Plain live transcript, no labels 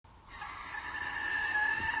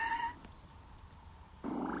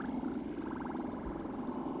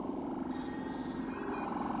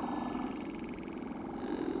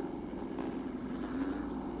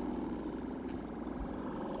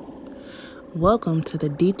Welcome to the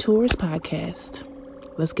Detours Podcast.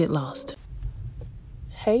 Let's get lost.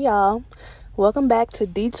 Hey y'all, welcome back to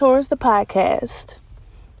Detours the Podcast.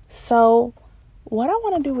 So, what I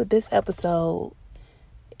want to do with this episode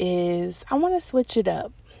is I want to switch it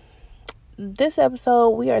up. This episode,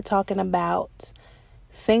 we are talking about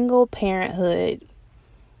single parenthood.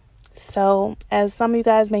 So, as some of you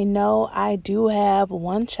guys may know, I do have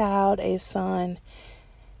one child, a son.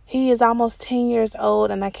 He is almost 10 years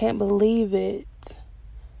old, and I can't believe it.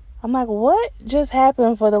 I'm like, what just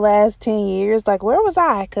happened for the last 10 years? Like, where was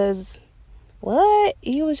I? Because, what?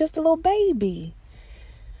 He was just a little baby.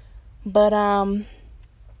 But,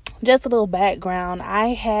 just a little background. I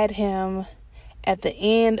had him at the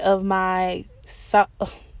end of my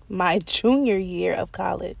junior year of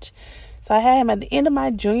college. So, I had him at the end of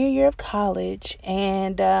my junior year of college,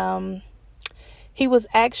 and he was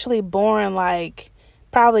actually born, like,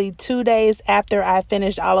 probably 2 days after I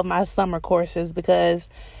finished all of my summer courses, because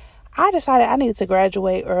I decided I needed to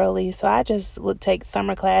graduate early. So I just would take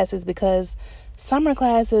summer classes, because summer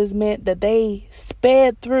classes meant that they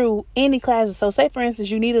sped through any classes. So say, for instance,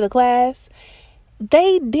 you needed a class.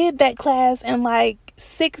 They did that class in like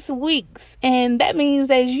 6 weeks. And that means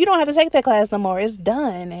that you don't have to take that class no more. It's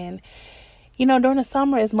done. And, during the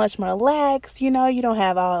summer, it's much more relaxed. You don't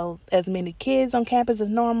have as many kids on campus as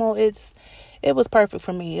normal. It was perfect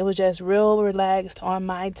for me. It was just real relaxed on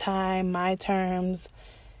my time, my terms.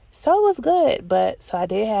 So it was good. So I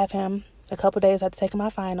did have him a couple days after taking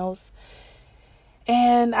my finals.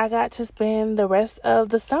 And I got to spend the rest of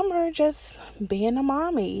the summer just being a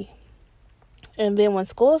mommy. And then when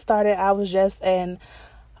school started, I was just an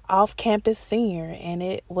off-campus senior. And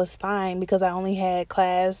it was fine because I only had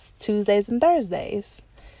class Tuesdays and Thursdays.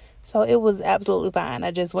 So it was absolutely fine.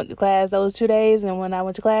 I just went to class those 2 days, and when I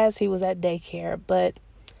went to class, he was at daycare. But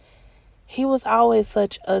he was always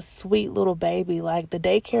such a sweet little baby. Like, the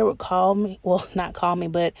daycare would call me. Well, not call me,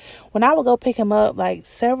 but when I would go pick him up, like,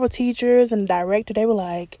 several teachers and the director, they were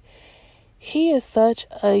like, he is such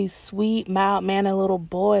a sweet, mild-mannered little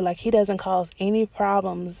boy. Like, he doesn't cause any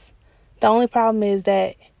problems. The only problem is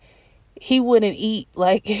that he wouldn't eat.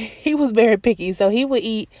 Like, he was very picky, so he would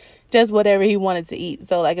eat just whatever he wanted to eat.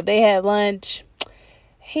 So, like, if they had lunch,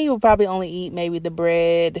 he would probably only eat maybe the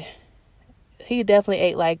bread. He definitely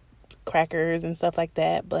ate, like, crackers and stuff like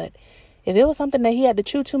that. But if it was something that he had to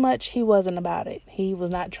chew too much, he wasn't about it. He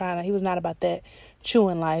was not about that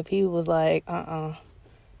chewing life. He was like,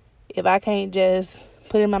 if I can't just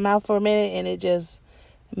put it in my mouth for a minute and it just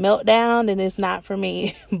melt down, then it's not for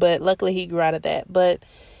me. But luckily he grew out of that. But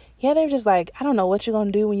yeah, they were just like, I don't know what you're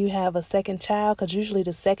going to do when you have a second child, because usually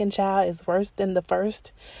the second child is worse than the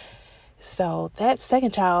first. So that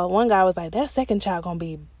second child, one guy was like, that second child going to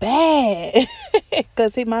be bad,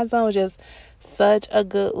 because my son was just such a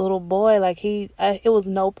good little boy. Like, it was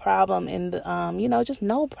no problem in the, just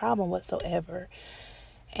no problem whatsoever.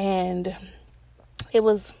 And it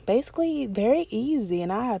was basically very easy,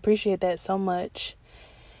 and I appreciate that so much.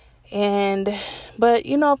 But,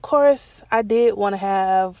 of course, I did want to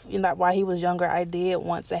have, while he was younger, I did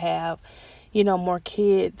want to have, more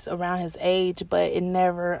kids around his age, but it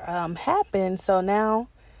never happened. So now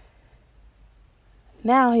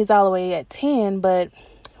he's all the way at 10, but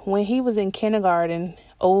when he was in kindergarten,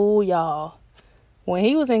 oh, y'all, when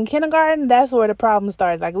he was in kindergarten, that's where the problem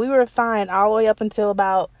started. Like, we were fine all the way up until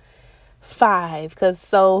about 5,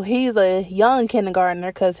 so he's a young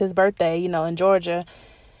kindergartner, because his birthday, in Georgia,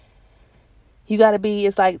 you got to be,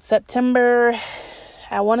 it's like September,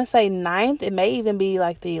 I want to say 9th. It may even be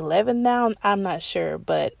like the 11th now. I'm not sure.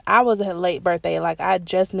 But I was a late birthday. Like, I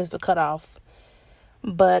just missed the cutoff.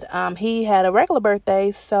 But he had a regular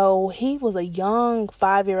birthday. So he was a young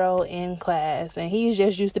 5-year-old in class. And he's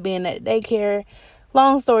just used to being at daycare.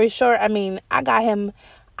 Long story short, I moved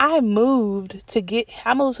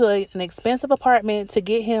to an expensive apartment to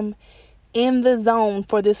get him in the zone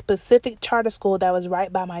for this specific charter school that was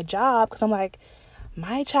right by my job, because I'm like,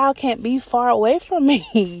 my child can't be far away from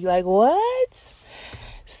me. Like, what?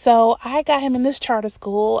 So I got him in this charter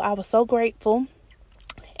school. I was so grateful.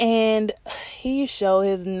 And he showed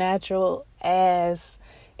his natural ass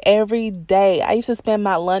every day. I used to spend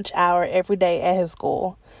my lunch hour every day at his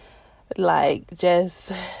school. Like,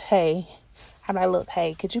 just, hey. I'm like, look,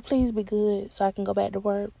 hey, could you please be good so I can go back to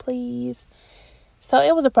work, please? So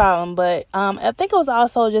it was a problem, but I think it was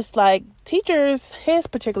also just like teachers, his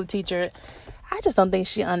particular teacher, I just don't think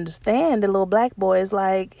she understands the little black boy. Is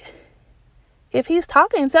like, if he's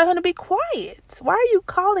talking, tell him to be quiet. Why are you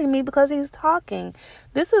calling me because he's talking?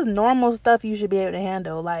 This is normal stuff you should be able to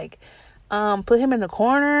handle. Like, Put him in the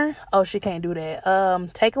corner. Oh, she can't do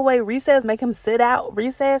that. Take away recess, make him sit out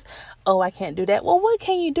recess. Oh, I can't do that. Well, what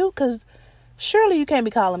can you do? Because surely you can't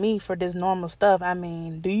be calling me for this normal stuff. I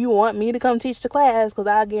mean, do you want me to come teach the class? Because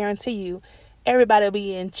I guarantee you, everybody will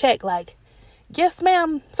be in check like, yes,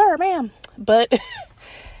 ma'am, sir, ma'am. But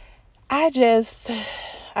I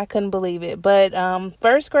couldn't believe it. But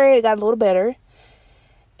first grade, it got a little better.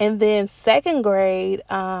 And then second grade,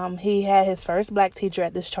 he had his first black teacher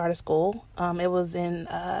at this charter school. It was in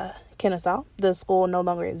Kennesaw. The school no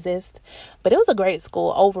longer exists. But it was a great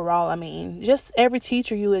school overall. I mean, just every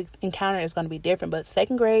teacher you encounter is going to be different. But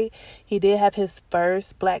second grade, he did have his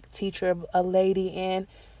first black teacher, a lady. And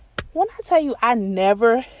when I tell you, I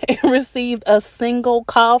never received a single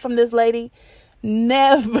call from this lady.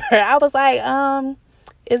 Never. I was like,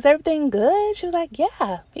 is everything good? She was like,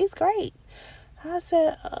 yeah, he's great. I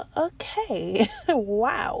said, okay.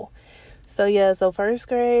 Wow. So yeah, so first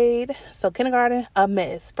grade, so kindergarten, a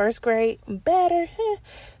mess. First grade, better.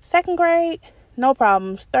 Second grade, no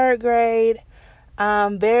problems. Third grade,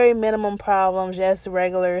 very minimum problems, just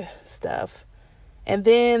regular stuff. And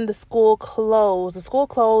then the school closed. The school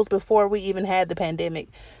closed before we even had the pandemic.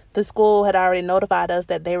 The school had already notified us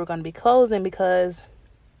that they were going to be closing because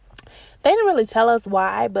they didn't really tell us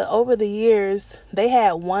why, but over the years, they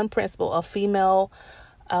had one principal, a female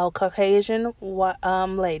Caucasian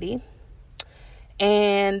lady,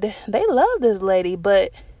 and they loved this lady,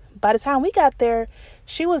 but by the time we got there,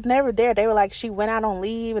 she was never there. They were like, she went out on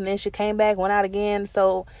leave, and then she came back, went out again,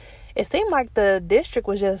 so it seemed like the district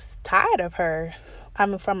was just tired of her. I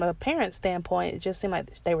mean, from a parent standpoint, it just seemed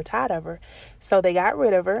like they were tired of her, so they got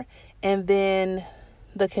rid of her, and then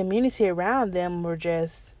the community around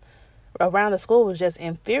the school was just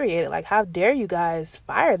infuriated. Like, how dare you guys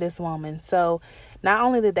fire this woman? So not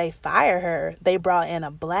only did they fire her, they brought in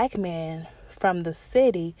a black man from the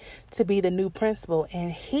city to be the new principal.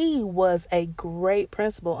 And he was a great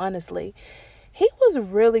principal, honestly. He was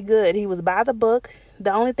really good. He was by the book.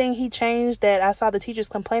 The only thing he changed that I saw the teachers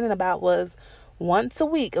complaining about was once a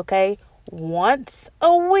week, okay? Once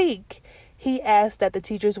a week, he asked that the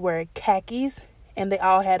teachers wear khakis, and they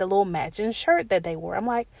all had a little matching shirt that they wore. I'm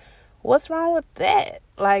like, what's wrong with that?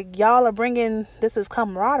 Like, y'all are bringing, this is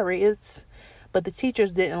camaraderie. But the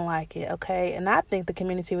teachers didn't like it, okay? And I think the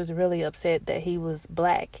community was really upset that he was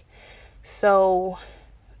black. So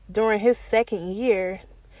during his second year,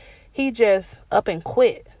 he just up and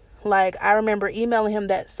quit. Like, I remember emailing him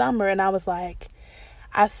that summer, and I was like,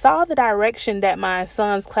 I saw the direction that my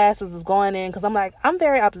son's classes was going in, because I'm like, I'm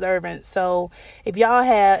very observant. So if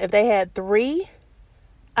they had three,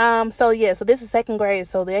 so this is second grade.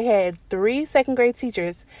 So they had 3 second grade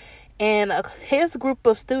teachers, and his group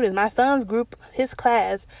of students, my son's group, his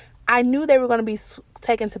class, I knew they were going to be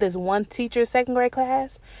taken to this one teacher's second grade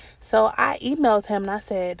class. So I emailed him and I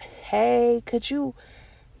said, hey,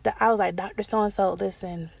 I was like, Dr. So-and-so,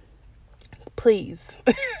 listen, please,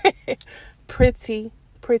 pretty,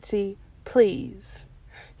 please,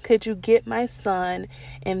 could you get my son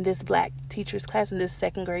in this black teacher's class, in this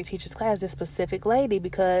second grade teacher's class, this specific lady?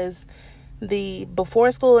 Because the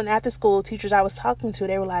before school and after school teachers I was talking to,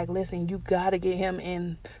 they were like, listen, you got to get him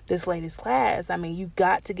in this lady's class. I mean, you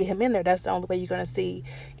got to get him in there. That's the only way you're going to see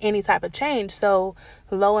any type of change. So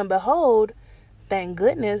lo and behold, thank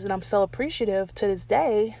goodness, and I'm so appreciative to this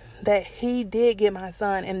day that he did get my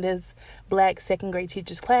son in this black second grade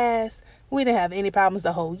teacher's class. We didn't have any problems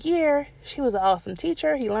the whole year. She was an awesome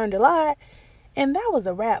teacher. He learned a lot. And that was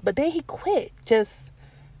a wrap. But then he quit. Just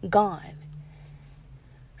gone.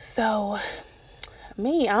 So,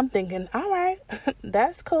 I'm thinking, all right,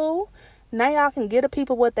 that's cool. Now y'all can get the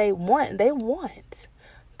people what they want. They wanted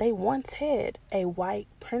a white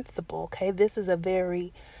principal. Okay, this is a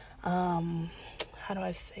very, how do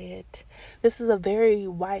I say it? This is a very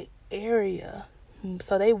white area.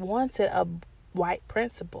 So they wanted a white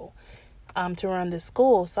principal to run this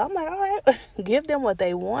school. So I'm like, all right, give them what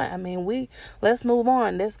they want. I mean, let's move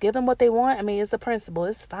on. Let's give them what they want. I mean, it's the principal.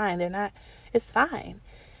 It's fine. It's fine.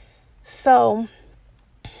 So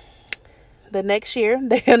the next year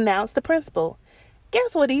they announced the principal.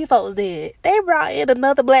 Guess what these folks did? They brought in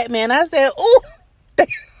another black man. I said, ooh,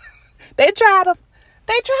 they tried him.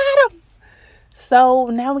 So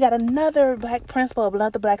now we got another black principal,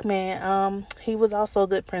 another black man. He was also a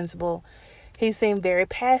good principal. He seemed very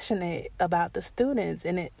passionate about the students,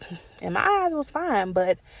 and it, in my eyes, was fine.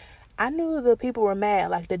 But I knew the people were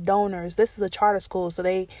mad, like the donors. This is a charter school, so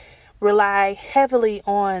they rely heavily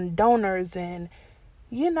on donors and,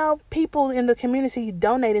 people in the community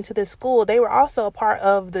donating to this school. They were also a part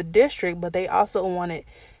of the district, but they also wanted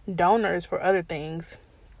donors for other things.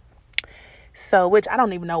 So, which I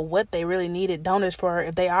don't even know what they really needed donors for.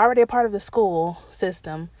 If they already a part of the school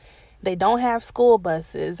system, they don't have school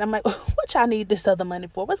buses. I'm like, what y'all need this other money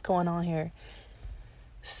for? What's going on here?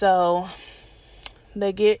 So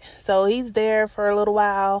he's there for a little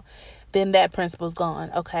while. Then that principal's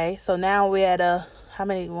gone. Okay. So now we had how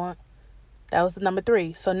many want? That was the number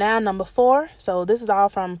 3. So now number 4. So this is all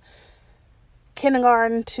from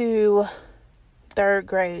kindergarten to 3rd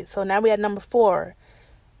grade. So now we had number 4.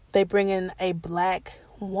 They bring in a black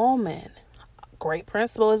woman. Great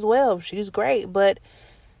principal as well. She's great, but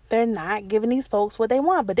they're not giving these folks what they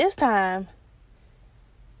want. But this time,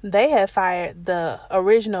 they have fired the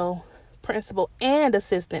original principal and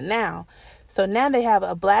assistant now. So now they have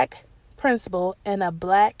a black principal and a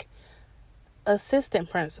black assistant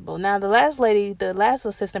principal. Now the last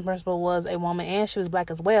assistant principal was a woman and she was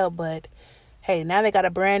black as well, but hey, now they got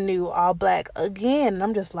a brand new all black again, and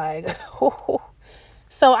I'm just like,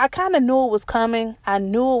 so I kind of knew it was coming.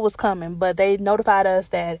 But they notified us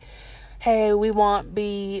that, hey, it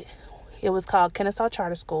was called Kennesaw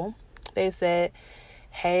Charter School. They said,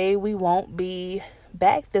 hey, we won't be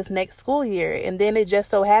back this next school year. And then it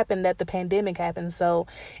just so happened that the pandemic happened, so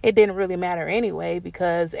it didn't really matter anyway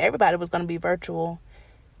because everybody was going to be virtual.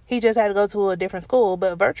 He just had to go to a different school,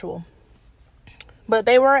 but virtual. But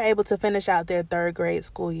they were able to finish out their 3rd grade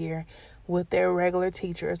school year with their regular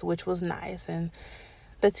teachers, which was nice. And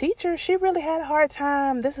the teacher, she really had a hard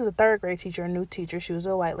time. This is a 3rd grade teacher, a new teacher. She was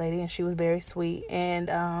a white lady and she was very sweet.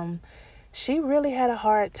 And she really had a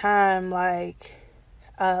hard time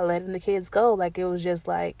letting the kids go. Like, it was just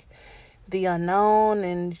like the unknown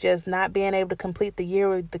and just not being able to complete the year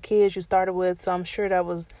with the kids you started with. So I'm sure that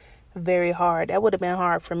was very hard. That would have been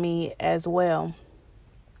hard for me as well.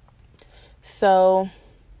 So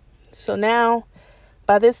now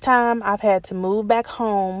by this time I've had to move back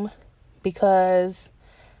home because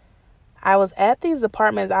I was at these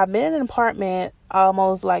apartments. I've been in an apartment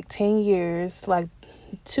almost 10 years,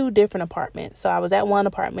 2 different apartments. So I was at one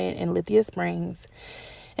apartment in Lithia Springs.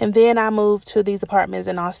 And then I moved to these apartments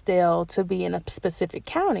in Austell to be in a specific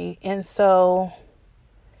county. And so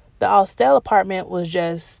the Austell apartment was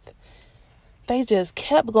they just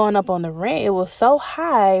kept going up on the rent. It was so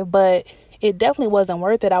high, but it definitely wasn't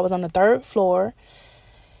worth it. I was on the 3rd floor.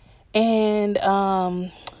 And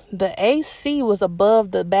the AC was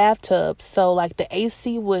above the bathtub. So the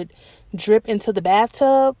AC would drip into the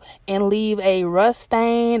bathtub and leave a rust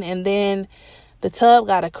stain, and then the tub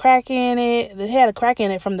got a crack in it. They had a crack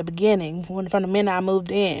in it from the beginning, from the minute I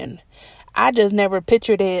moved in. I just never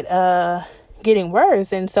pictured it getting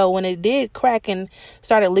worse. And so when it did crack and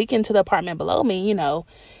started leaking to the apartment below me,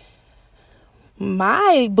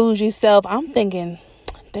 my bougie self, I'm thinking,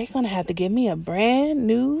 they're going to have to give me a brand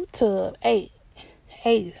new tub. Hey,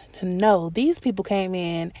 no, these people came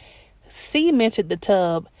in, cemented the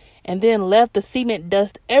tub, and then left the cement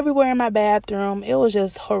dust everywhere in my bathroom. It was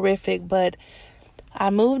just horrific. But I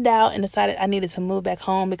moved out and decided I needed to move back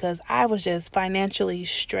home because I was just financially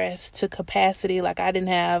stressed to capacity. I didn't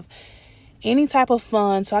have any type of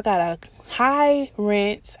funds. So I got a high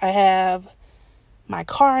rent. I have my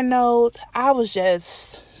car note. I was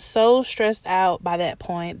just so stressed out by that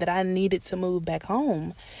point that I needed to move back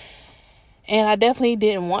home. And I definitely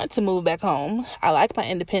didn't want to move back home. I like my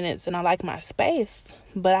independence and I like my space.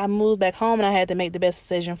 But I moved back home and I had to make the best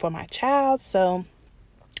decision for my child.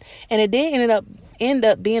 And it did end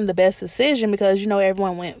up being the best decision because,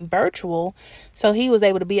 everyone went virtual. So he was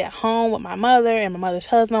able to be at home with my mother and my mother's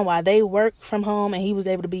husband while they worked from home. And he was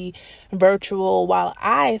able to be virtual while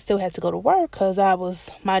I still had to go to work because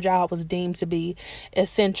my job was deemed to be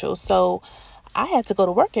essential. So I had to go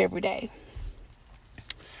to work every day.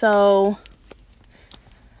 So,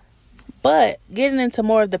 but getting into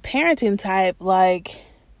more of the parenting type,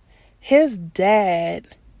 his dad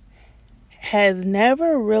has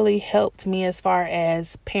never really helped me as far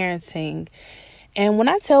as parenting. And when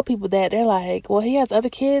I tell people that, they're like, well, he has other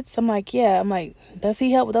kids. I'm like, yeah. I'm like, does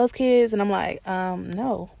he help with those kids? And I'm like,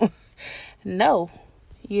 no. No.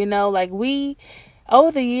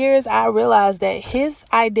 Over the years, I realized that his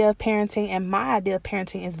idea of parenting and my idea of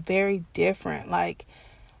parenting is very different.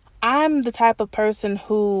 I'm the type of person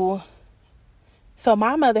so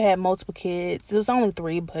my mother had multiple kids. It was only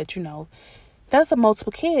 3, but that's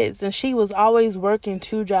multiple kids. And she was always working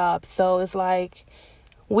 2 jobs. So it's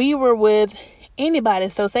we were with anybody.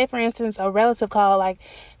 So say, for instance, a relative call,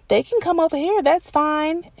 they can come over here. That's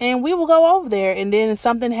fine. And we will go over there. And then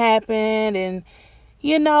something happened. And,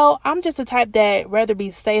 I'm just the type that rather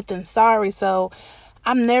be safe than sorry. So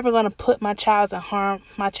I'm never going to put my child in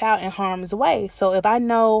harm's way. So if I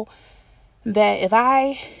know that if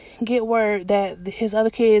I get word that his other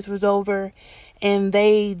kids was over and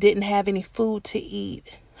they didn't have any food to eat,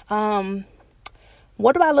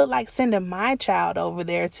 what do I look like sending my child over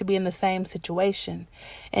there to be in the same situation?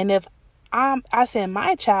 And if I send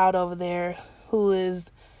my child over there, who is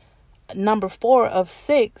number 4 of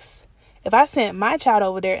 6, if I sent my child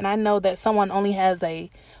over there and I know that someone only has a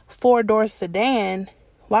 4-door sedan,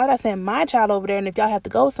 why would I send my child over there? And if y'all have to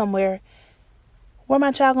go somewhere, where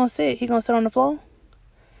my child gonna sit? He gonna sit on the floor?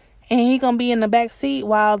 And he gonna be in the back seat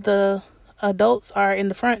while the adults are in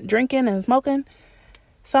the front drinking and smoking?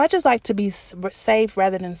 So I just like to be safe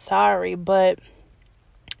rather than sorry. But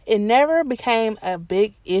it never became a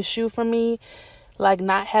big issue for me, like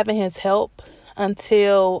not having his help,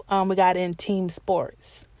 until we got in team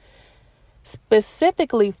sports,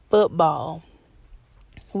 specifically football.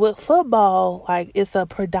 With football, like, it's a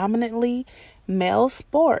predominantly male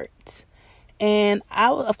sport, and I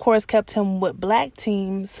of course kept him with black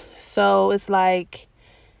teams. So it's like,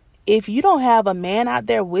 if you don't have a man out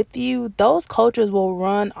there with you, those coaches will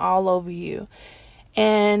run all over you.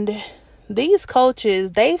 And these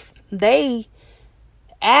coaches, they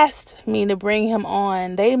asked me to bring him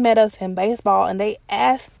on. They met us in baseball, and they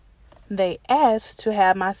asked to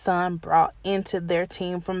have my son brought into their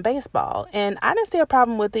team from baseball. And I didn't see a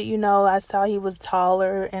problem with it. I saw he was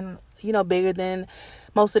taller and, bigger than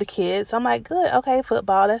most of the kids. So I'm like, good, okay,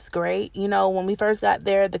 football, that's great. When we first got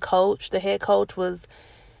there, the head coach was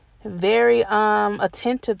very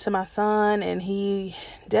attentive to my son, and he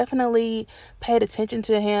definitely paid attention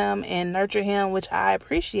to him and nurtured him, which I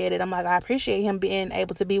appreciated. I'm like, I appreciate him being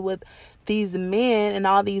able to be with these men and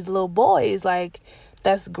all these little boys. Like,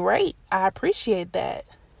 that's great. I appreciate that.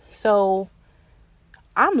 So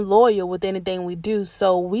I'm loyal with anything we do.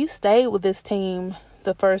 So we stayed with this team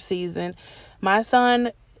the first season. My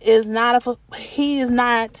son is not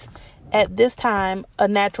at this time a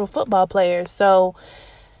natural football player. So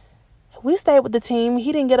we stayed with the team.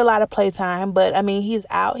 He didn't get a lot of play time, but I mean, he's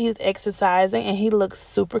out, he's exercising, and he looks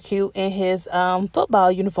super cute in his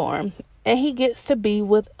football uniform. And he gets to be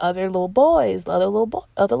with other little boys, other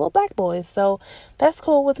little black boys. So that's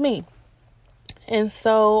cool with me. And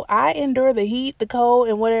so I endure the heat, the cold,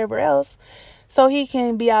 and whatever else, so he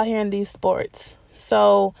can be out here in these sports.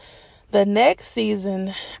 So the next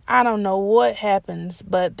season, I don't know what happens,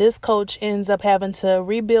 but this coach ends up having to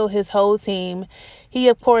rebuild his whole team. He,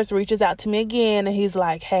 of course, reaches out to me again, and he's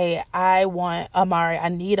like, hey, I want Amari. I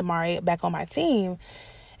need Amari back on my team.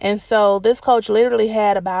 And so this coach literally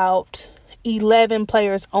had about 11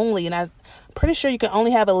 players only. And I'm pretty sure you can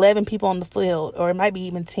only have 11 people on the field, or it might be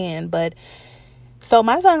even 10. But so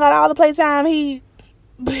my son got all the play time he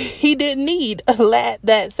didn't need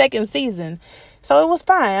that second season. So it was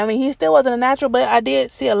fine. I mean, he still wasn't a natural, but I did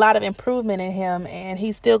see a lot of improvement in him, and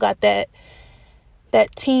he still got that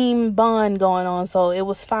team bond going on. So it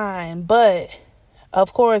was fine. But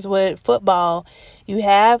of course, with football, it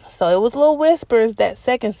was little whispers that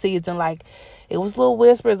second season, like, it was little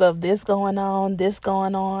whispers of this going on.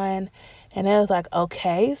 And it was like,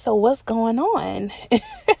 okay, so what's going on?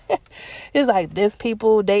 It's like, this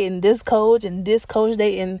people dating this coach, and this coach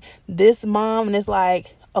dating this mom. And it's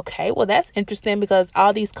like, okay, well, that's interesting, because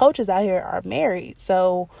all these coaches out here are married.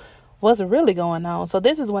 So what's really going on? So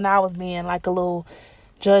this is when I was being like a little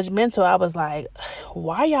judgmental. I was like,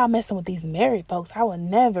 why y'all messing with these married folks? I would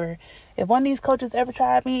never. If one of these coaches ever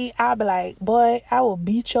tried me, I'd be like, boy, I will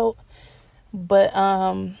beat your. But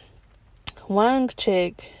one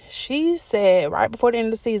chick, she said right before the end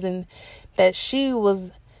of the season that she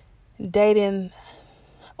was dating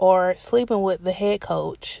or sleeping with the head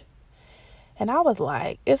coach. And I was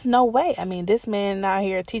like, it's no way. I mean, this man out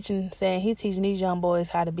here saying he's teaching these young boys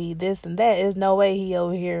how to be this and that. There's no way he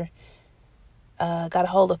over here got a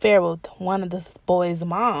whole affair with one of the boys'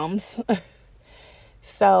 moms.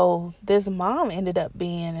 So this mom ended up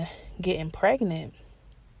getting pregnant.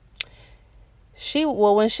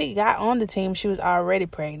 When she got on the team, she was already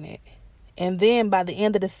pregnant. And then by the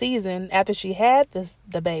end of the season, after she had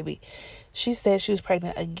the baby, she said she was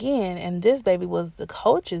pregnant again. And this baby was the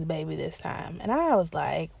coach's baby this time. And I was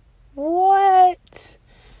like, what?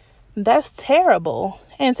 That's terrible.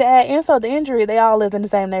 And to add insult to injury, they all live in the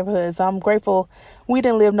same neighborhood. So I'm grateful we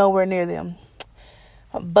didn't live nowhere near them.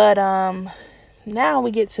 But now we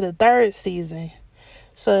get to the third season.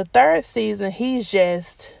 So the third season,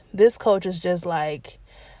 this coach is just like,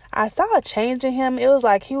 I saw a change in him. It was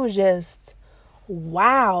like he was just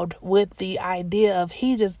wowed with the idea of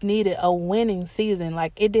he just needed a winning season.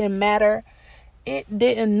 Like, it didn't matter.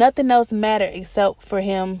 Nothing else mattered except for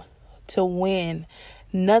him to win.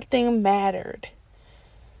 Nothing mattered.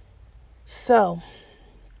 So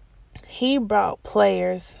he brought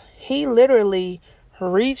players. he literally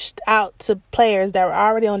reached out to players that were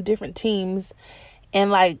already on different teams and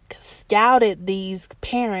like scouted these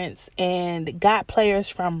parents and got players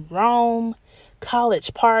from Rome,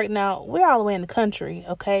 College Park. Now, we're all the way in the country,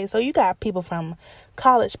 okay? So you got people from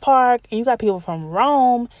College Park and you got people from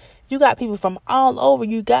Rome. You got people from all over.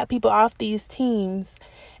 You got people off these teams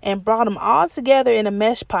and brought them all together in a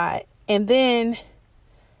mesh pot. And then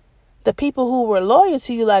the people who were loyal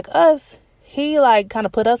to you like us, he like kind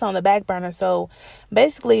of put us on the back burner. So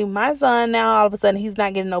basically my son now, all of a sudden, he's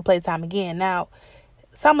not getting no playtime again. Now,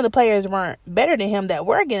 some of the players weren't better than him that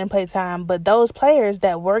were getting playtime, but those players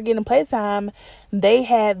that were getting playtime, they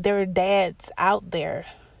had their dads out there.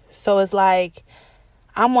 So it's like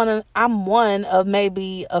I'm one of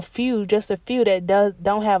maybe just a few that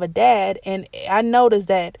don't have a dad. And I noticed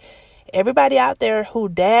that everybody out there who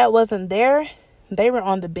dad wasn't there, they were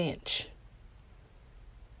on the bench.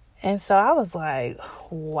 And so I was like,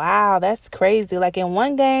 wow, that's crazy. Like in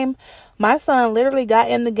one game, my son literally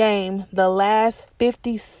got in the game the last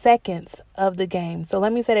 50 seconds of the game. So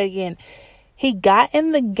let me say that again. He got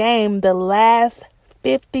in the game the last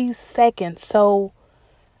 50 seconds. So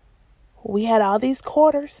we had all these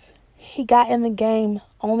quarters. He got in the game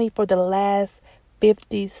only for the last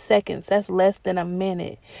 50 seconds. That's less than a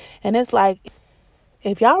minute. And it's like,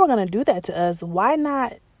 if y'all were going to do that to us, why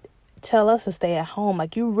not tell us to stay at home?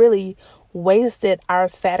 Like, you really wasted our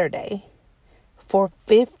Saturday for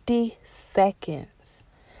 50 seconds.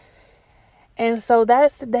 And so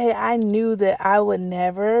that's the day I knew that I would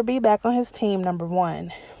never be back on his team, number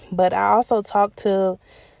one. But I also talked to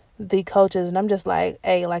the coaches and I'm just like,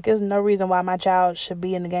 hey, like, there's no reason why my child should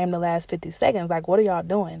be in the game the last 50 seconds. Like, what are y'all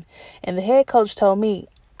doing? And the head coach told me,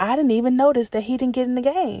 I didn't even notice that he didn't get in the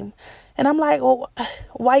game. And I'm like, well,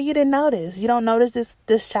 why you didn't notice? You don't notice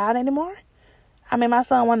this child anymore? I mean, my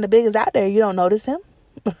son, one of the biggest out there. You don't notice him?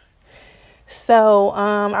 So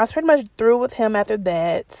I was pretty much through with him after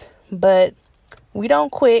that. But we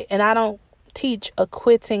don't quit, and I don't teach a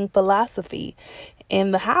quitting philosophy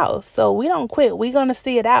in the house. So we don't quit. We're going to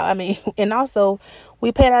see it out. I mean, and also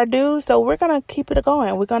we paid our dues, so we're going to keep it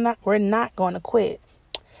going. We're not going to quit.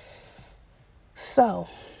 So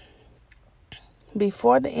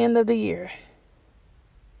before the end of the year,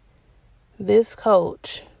 this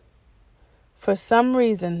coach, for some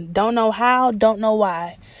reason, don't know how, don't know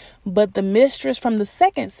why, but the mistress from the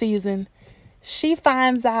second season, she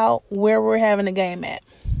finds out where we're having a game at.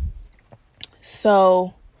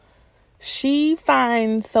 So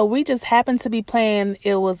we just happened to be playing,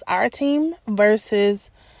 it was our team versus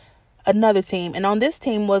another team. And on this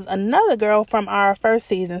team was another girl from our first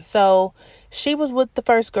season. So she was with the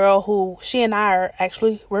first girl who she and I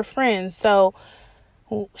were friends. So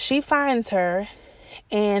she finds her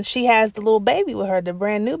and she has the little baby with her, the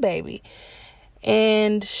brand new baby.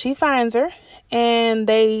 And she finds her and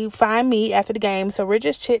they find me after the game. So we're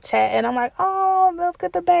just chit chat and I'm like, oh, look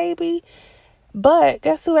at the baby. But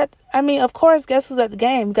guess who's at the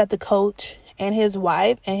game? We got the coach and his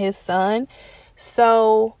wife and his son.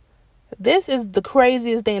 So this is the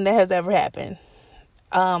craziest thing that has ever happened.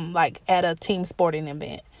 Like at a team sporting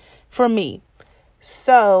event for me.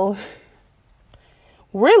 So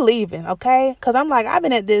we're leaving, okay? Because I'm like,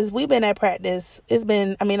 we've been at practice.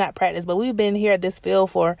 Not practice, but we've been here at this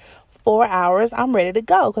field for 4 hours. I'm ready to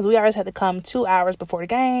go because we always had to come 2 hours before the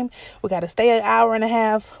game. We got to stay an hour and a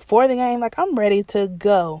half for the game. Like, I'm ready to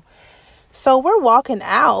go. So we're walking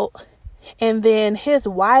out and then his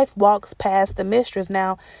wife walks past the mistress.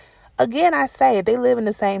 Now, again, I say they live in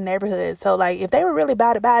the same neighborhood. So like, if they were really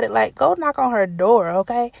bad about it, like, go knock on her door.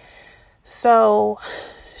 Okay. So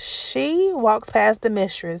she walks past the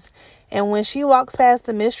mistress. And when she walks past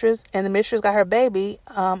the mistress and the mistress got her baby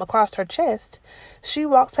across her chest, she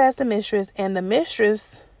walks past the mistress and the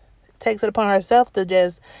mistress takes it upon herself to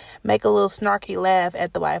just make a little snarky laugh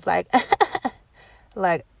at the wife. Like,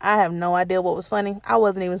 like, I have no idea what was funny. I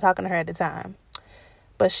wasn't even talking to her at the time.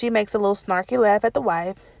 But she makes a little snarky laugh at the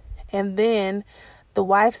wife. And then the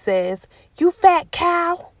wife says, "You fat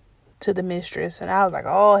cow," to the mistress. And I was like,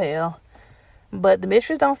 oh, hell. But the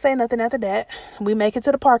mistress don't say nothing after that. We make it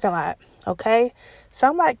to the parking lot. Okay. So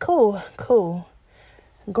I'm like, cool.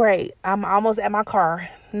 Great. I'm almost at my car.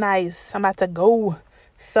 Nice. I'm about to go.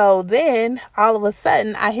 So then all of a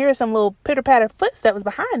sudden I hear some little pitter patter footsteps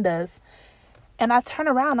behind us. And I turn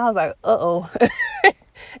around and I was like, uh-oh.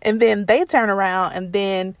 And then they turn around and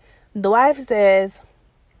then the wife says,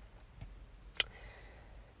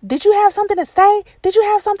 "Did you have something to say? Did you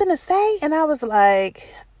have something to say?" And I was like,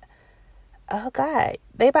 oh God,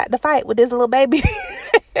 they about to fight with this little baby.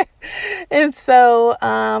 And so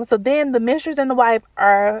then the mistress and the wife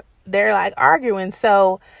they're like arguing.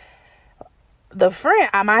 So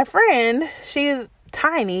my friend, she's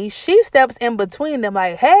tiny. She steps in between them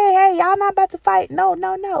like, hey, y'all not about to fight.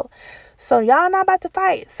 No. So y'all not about to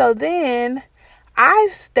fight. So then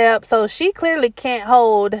so she clearly can't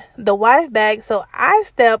hold the wife back. So I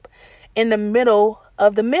step in the middle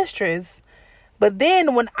of the mistress. But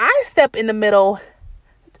then when I step in the middle,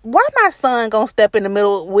 why my son gonna step in the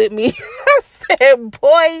middle with me? I said,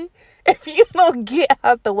 boy, if you don't get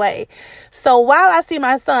out the way. So while I see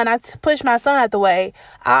my son, I push my son out the way.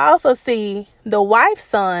 I also see the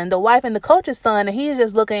wife and the coach's son, and he's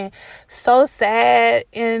just looking so sad,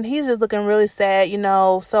 and he's just looking really sad,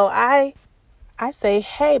 So I say,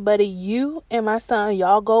 hey, buddy, you and my son,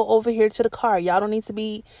 y'all go over here to the car. Y'all don't need to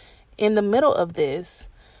be in the middle of this.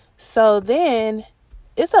 So then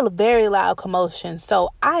it's a very loud commotion. So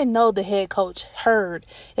I know the head coach heard.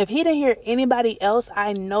 If he didn't hear anybody else,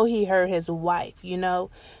 I know he heard his wife,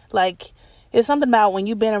 Like, it's something about when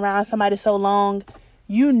you've been around somebody so long,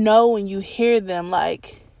 when you hear them,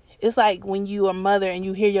 like, it's like when you are a mother and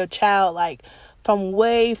you hear your child, like, from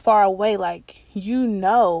way far away, like,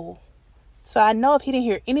 So I know if he didn't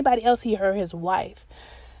hear anybody else, he heard his wife.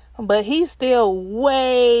 But he's still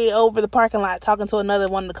way over the parking lot talking to another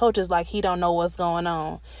one of the coaches like he don't know what's going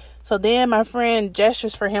on. So then my friend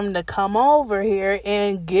gestures for him to come over here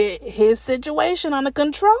and get his situation under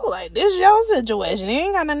control. Like, this is your situation. He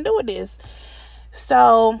ain't got nothing to do with this.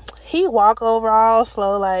 So he walk over all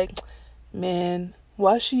slow like, man,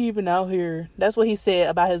 why is she even out here? That's what he said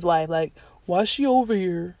about his wife. Like, why is she over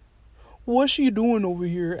here? What's she doing over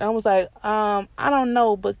here? And I was like, I don't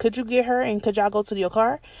know, but could you get her and could y'all go to your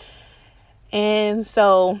car? And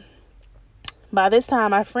so by this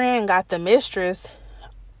time, my friend got the mistress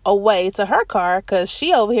away to her car because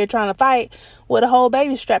she over here trying to fight with a whole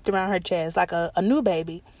baby strapped around her chest, like a new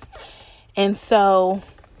baby. And so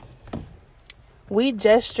we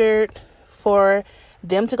gestured for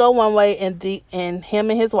them to go one way and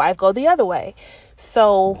him and his wife go the other way.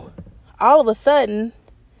 So all of a sudden,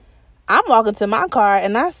 I'm walking to my car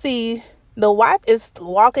and I see the wife is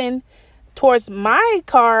walking towards my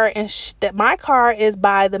car, and that my car is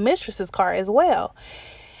by the mistress's car as well.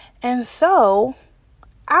 And so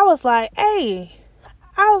I was like,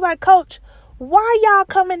 Coach, why y'all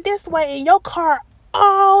coming this way and your car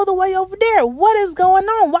all the way over there? What is going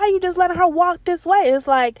on? Why you just letting her walk this way? It's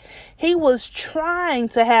like he was trying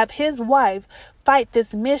to have his wife fight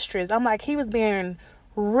this mistress. I'm like, he was being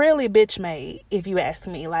really bitch made, if you ask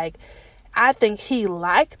me. Like, I think he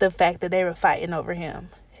liked the fact that they were fighting over him.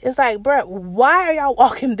 It's like, bro, why are y'all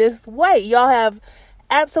walking this way? Y'all have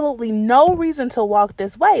absolutely no reason to walk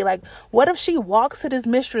this way. Like, what if she walks to this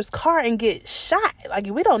mistress car and gets shot? Like,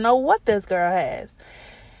 we don't know what this girl has.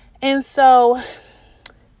 And so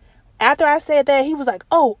after I said that, he was like,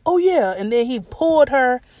 oh yeah. And then he pulled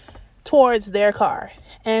her towards their car.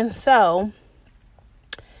 And so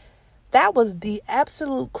that was the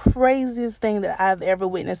absolute craziest thing that I've ever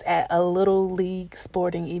witnessed at a little league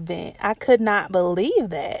sporting event. I could not believe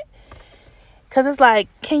that. Because it's like,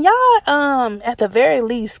 can y'all, at the very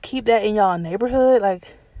least, keep that in y'all neighborhood?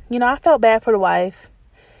 Like, I felt bad for the wife.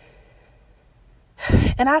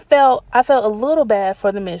 And I felt a little bad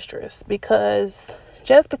for the mistress. Because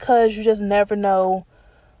you just never know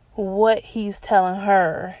what he's telling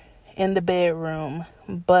her in the bedroom.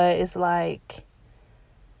 But it's like,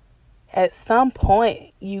 at some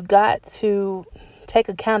point, you got to take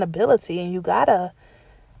accountability, and you gotta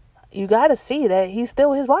see that he's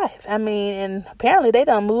still his wife. I mean, and apparently they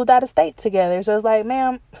done moved out of state together. So it's like,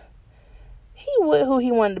 ma'am, he with who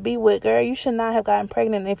he wanted to be with, girl. You should not have gotten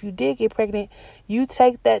pregnant. And if you did get pregnant, you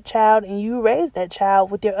take that child and you raise that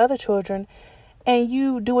child with your other children, and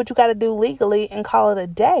you do what you got to do legally and call it a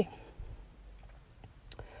day.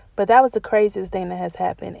 But that was the craziest thing that has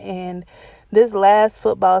happened. And this last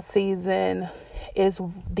football season is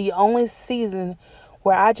the only season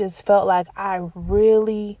where I just felt like I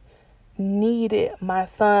really needed my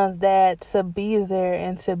son's dad to be there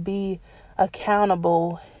and to be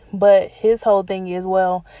accountable. But his whole thing is,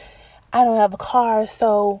 well, I don't have a car,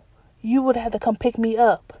 so you would have to come pick me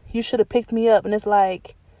up. You should have picked me up. And it's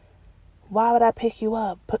like, why would I pick you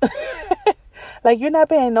up? Like, you're not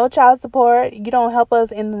paying no child support. You don't help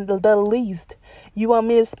us in the least. You want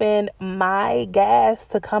me to spend my gas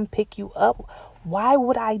to come pick you up? Why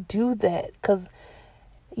would I do that? Because,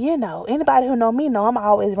 anybody who know me know I'm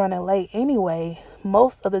always running late anyway.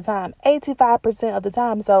 Most of the time, 85% of the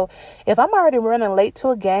time. So if I'm already running late to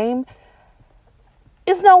a game,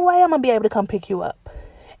 it's no way I'm going to be able to come pick you up.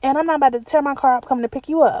 And I'm not about to tear my car up coming to pick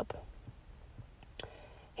you up.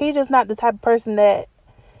 He's just not the type of person that,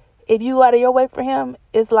 if you go out of your way for him,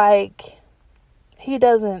 it's like,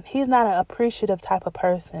 he's not an appreciative type of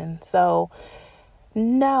person. So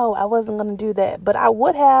no, I wasn't going to do that, but I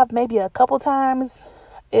would have maybe a couple times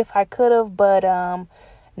if I could have, but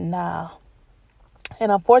nah.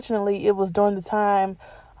 And unfortunately, it was during the time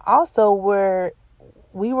also where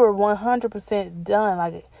we were 100% done.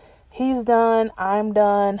 Like, he's done, I'm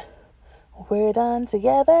done, we're done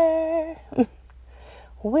together.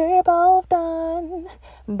 We're both done.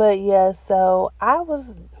 But yeah, so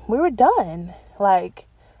we were done. Like,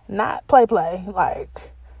 not play.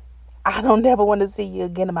 Like, I don't never want to see you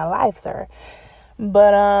again in my life, sir.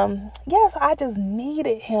 But yes, I just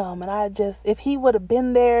needed him. And if he would have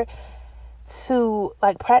been there to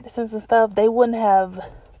like practices and stuff, they wouldn't have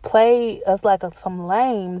played us like some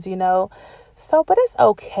lames, So, but it's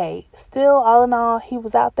okay. Still, all in all, he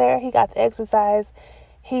was out there. He got the exercise.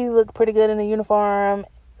 He looked pretty good in the uniform,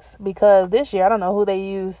 because this year, I don't know who they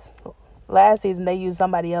used. Last season, they used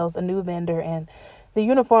somebody else, a new vendor, and the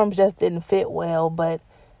uniforms just didn't fit well, but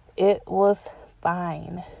it was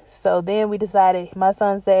fine. So then we decided, my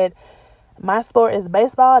son said, my sport is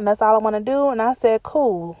baseball, and that's all I want to do. And I said,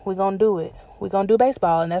 cool, we're going to do it. We're going to do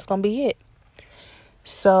baseball, and that's going to be it.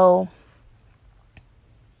 So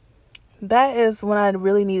that is when I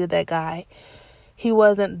really needed that guy. He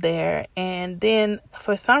wasn't there. And then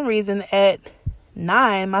for some reason at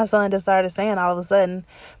 9, my son just started saying all of a sudden,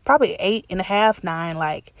 probably 8.5, 9,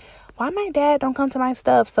 like, why my dad don't come to my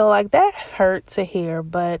stuff? So like that hurt to hear.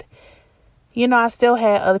 But, I still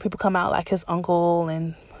had other people come out, like his uncle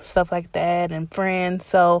and stuff like that, and friends.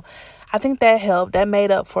 So I think that helped. That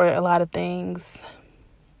made up for a lot of things.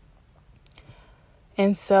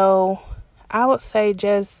 And so I would say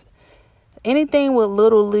just anything with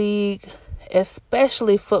Little League,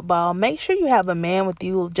 especially football, make sure you have a man with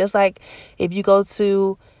you. Just like if you go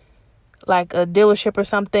to like a dealership or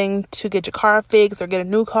something to get your car fixed or get a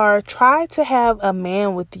new car, try to have a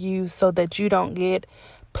man with you so that you don't get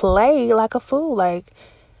played like a fool. Like,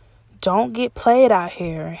 don't get played out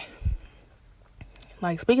here.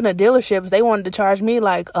 Like, speaking of dealerships, they wanted to charge me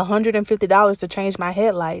like $150 to change my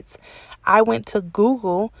headlights. I went to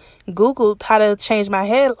Googled how to change my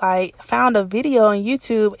headlight, found a video on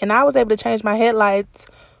YouTube, and I was able to change my headlights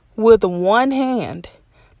with one hand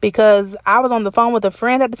because I was on the phone with a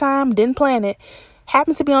friend at the time, didn't plan it,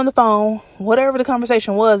 happened to be on the phone. Whatever the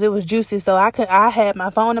conversation was, it was juicy. So I had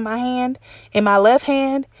my phone in my hand, in my left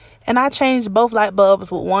hand, and I changed both light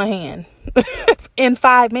bulbs with one hand in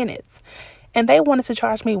 5 minutes. And they wanted to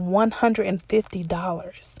charge me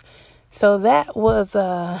 $150. So that was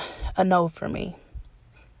a no for me.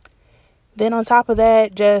 Then on top of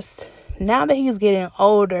that, just now that he's getting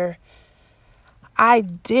older, I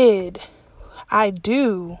do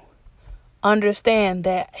understand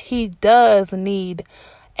that he does need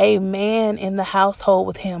a man in the household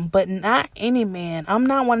with him, but not any man. I'm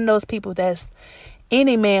not one of those people that's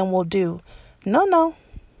any man will do. No.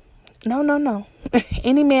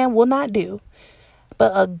 Any man will not do.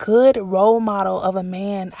 But a good role model of a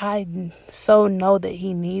man, I so know that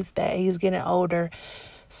he needs that. He's getting older.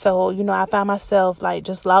 So, I found myself like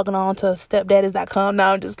just logging on to stepdaddies.com.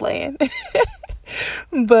 Now I'm just playing.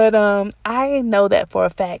 But I know that for a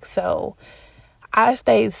fact. So I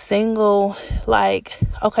stayed single. Like,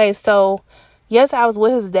 okay, so yes, I was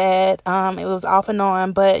with his dad. It was off and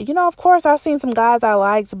on. But, of course, I've seen some guys I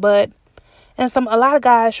liked. And a lot of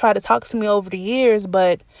guys tried to talk to me over the years.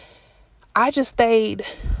 But I just stayed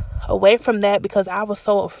away from that because I was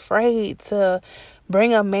so afraid to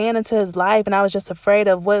bring a man into his life. And I was just afraid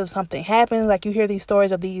of what if something happens. Like, you hear these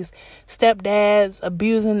stories of these stepdads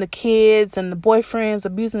abusing the kids and the boyfriends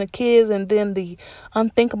abusing the kids, and then the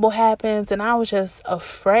unthinkable happens. And I was just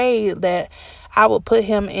afraid that I would put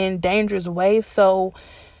him in dangerous ways. So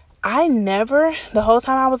I never, the whole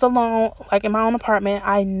time I was alone, like in my own apartment,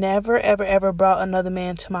 I never, ever brought another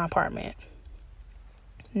man to my apartment.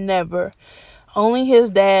 Never. Only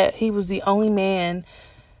his dad. He was the only man,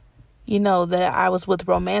 that I was with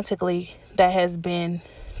romantically that has been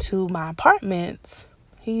to my apartments.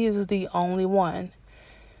 He is the only one.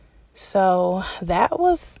 So that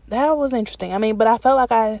was interesting. I mean, but I felt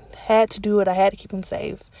like I had to do it. I had to keep him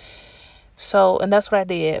safe. So, and that's what I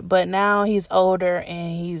did. But now he's older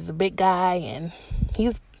and he's a big guy and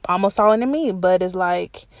he's almost taller than me. But it's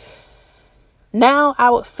like, now I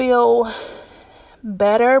would feel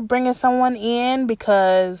better bringing someone in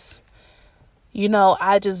because,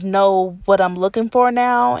 I just know what I'm looking for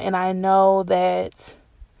now. And I know that,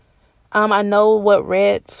 I know what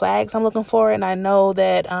red flags I'm looking for. And I know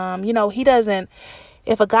that, he doesn't,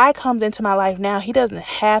 if a guy comes into my life now, he doesn't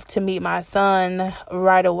have to meet my son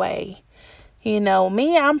right away.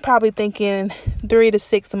 Me, I'm probably thinking 3 to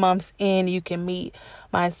 6 months in, you can meet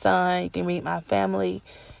my son, you can meet my family,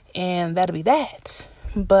 and that'll be that.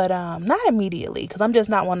 But not immediately, because I'm just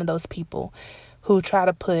not one of those people who try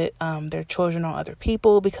to put their children on other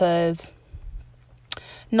people, because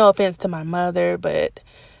no offense to my mother, but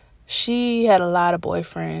she had a lot of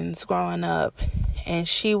boyfriends growing up, and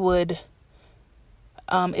she would,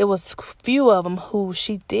 it was few of them who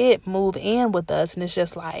she did move in with us, and it's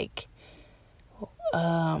just like,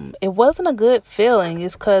 it wasn't a good feeling.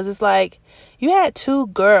 It's because it's like, you had 2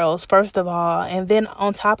 girls, first of all, and then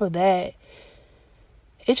on top of that,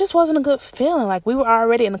 it just wasn't a good feeling. Like, we were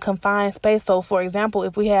already in a confined space. So, for example,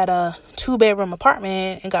 if we had a 2-bedroom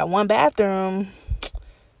apartment and got 1 bathroom,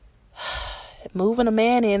 moving a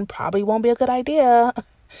man in probably won't be a good idea.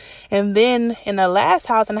 And then in the last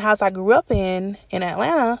house, in the house I grew up in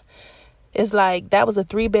Atlanta, it's like that was a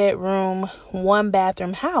 3-bedroom,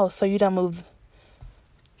 1-bathroom house. So you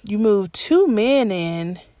moved 2 men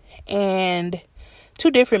in, and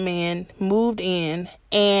 2 different men moved in,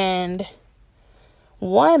 and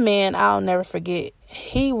one man I'll never forget.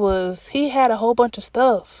 He had a whole bunch of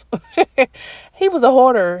stuff. He was a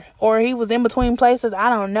hoarder, or he was in between places. I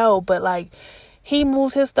don't know. But like, he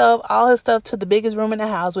moved all his stuff to the biggest room in the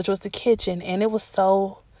house, which was the kitchen. And it was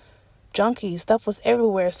so junky. Stuff was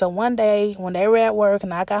everywhere. So one day when they were at work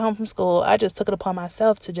and I got home from school, I just took it upon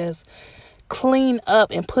myself to just clean up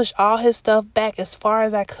and push all his stuff back as far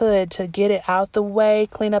as I could to get it out the way,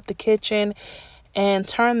 clean up the kitchen, and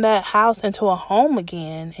turn that house into a home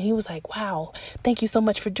again. And he was like, wow, thank you so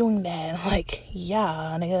much for doing that. I'm like,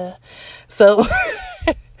 yeah, nigga. So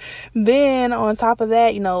then on top of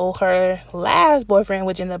that, her last boyfriend,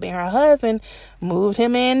 which ended up being her husband, moved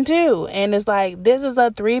him in too. And it's like, this is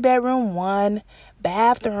a 3-bedroom,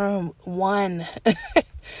 1-bathroom, 1.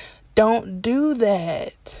 Don't do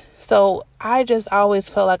that. So I just always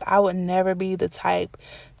felt like I would never be the type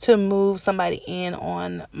to move somebody in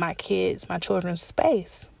on my children's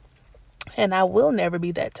space. And I will never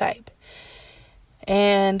be that type.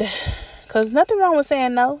 And because nothing wrong with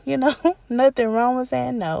saying no, nothing wrong with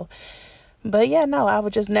saying no. But yeah, no, I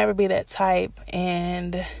would just never be that type.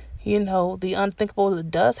 And, the unthinkable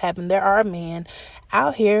does happen. There are men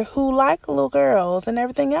out here who like little girls and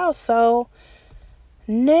everything else. So,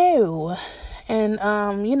 no. And,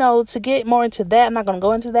 to get more into that, I'm not going to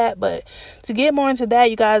go into that, but to get more into that,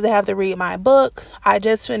 you guys have to read my book. I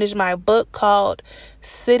just finished my book called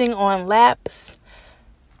Sitting on Laps.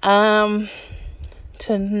 To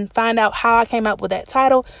find out how I came up with that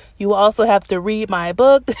title, you will also have to read my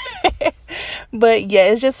book. But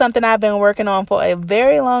yeah, it's just something I've been working on for a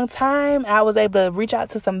very long time. I was able to reach out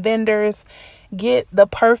to some vendors, get the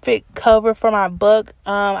perfect cover for my book.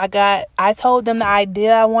 I told them the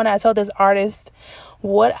idea I wanted. I told this artist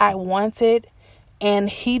what I wanted, and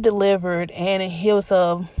he delivered, and it was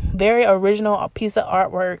a very original piece of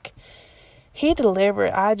artwork. He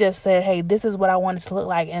delivered. I just said, hey, this is what I want it to look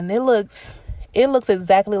like, and it looks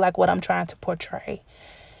exactly like what I'm trying to portray.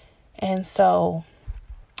 And so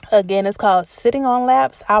again, it's called Sitting on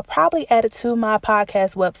Laps. I'll probably add it to my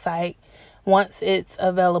podcast website once it's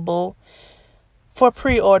available for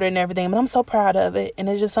pre-order and everything, but I'm so proud of it, and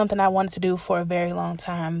it's just something I wanted to do for a very long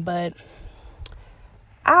time. But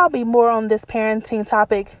I'll be more on this parenting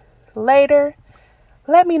topic later.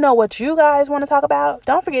 Let me know what you guys want to talk about.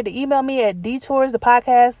 Don't forget to email me at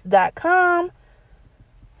detoursthepodcast.com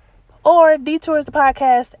or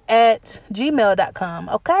detoursthepodcast@gmail.com.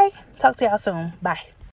 Okay? Talk to y'all soon. Bye.